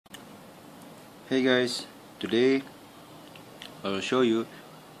Hey guys, today I'll show you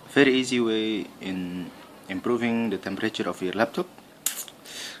a very easy way in improving the temperature of your laptop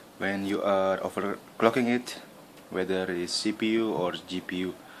when you are overclocking it, whether it's CPU or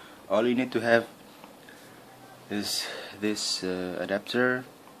GPU. All you need to have is this adapter.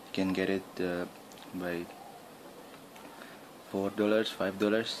 You can get it by $4,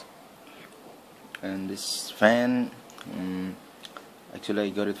 $5, and this fan. Actually, I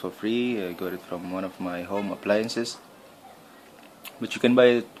got it for free. I got it from one of my home appliances, but you can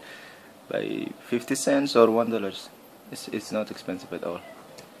buy it by 50 cents or $1. It's not expensive at all.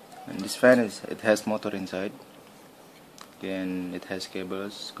 And this fan it has motor inside, and it has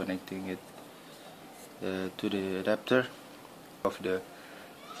cables connecting it to the adapter of the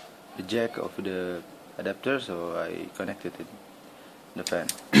jack of the adapter. So I connected it the fan.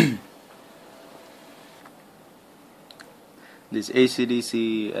 This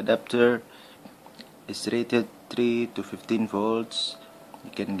AC/DC adapter is rated 3 to 15 volts.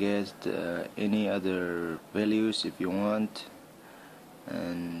 You can get any other values if you want,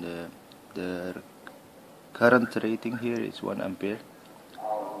 and the current rating here is 1 ampere,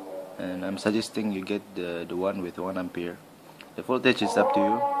 and I'm suggesting you get the one with 1 ampere. The voltage is up to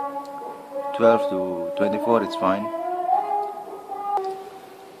you. 12 to 24 is fine.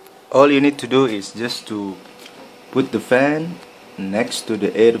 All you need to do is just to put the fan next to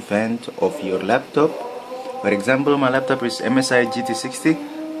the air vent of your laptop. For example, my laptop is MSI GT60,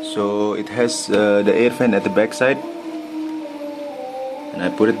 so it has the air fan at the back side, and I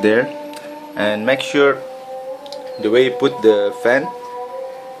put it there. And make sure the way you put the fan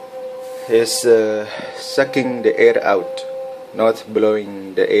is sucking the air out, not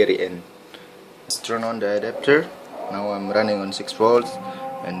blowing the air in. Let's turn on the adapter. Now I'm running on 6 volts,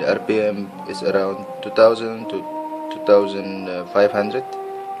 and the RPM is around 2000 to 2500.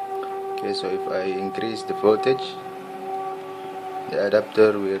 Okay, so if I increase the voltage, the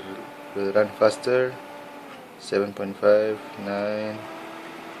adapter will run faster. 7.5, 9,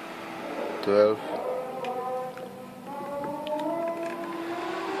 12.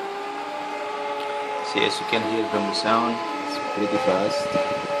 See, as you can hear from the sound, it's pretty fast.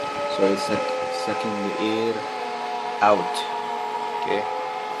 So it's sucking the air out. Okay,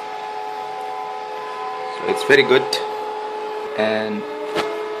 so it's very good, and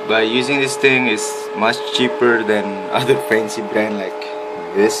by using this thing is much cheaper than other fancy brand like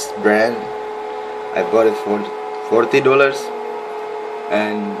this brand. I bought it for $40,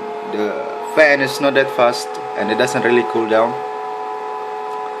 and the fan is not that fast, and it doesn't really cool down,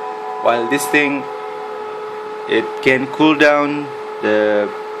 while this thing, it can cool down the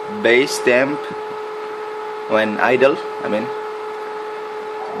base temp when idle,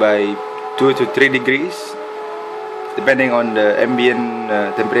 by 2 to 3 degrees depending on the ambient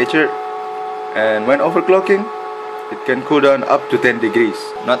temperature, and when overclocking it can cool down up to 10 degrees.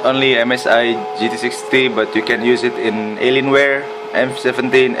 Not only MSI GT60, but you can use it in Alienware,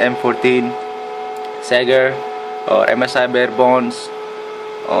 M17, M14, Sager, or MSI Bare Bones,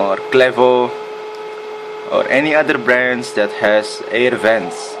 or Clevo, or any other brands that has air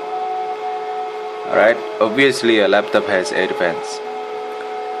vents. Alright, obviously a laptop has air vents.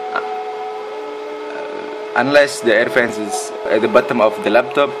 Unless the air vents is at the bottom of the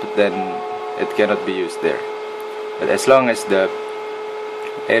laptop, then it cannot be used there. But as long as the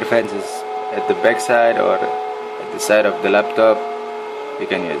air vents is at the back side or at the side of the laptop, you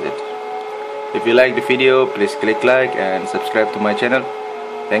can use it. If you like the video, please click like and subscribe to my channel.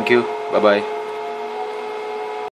 Thank you. Bye bye.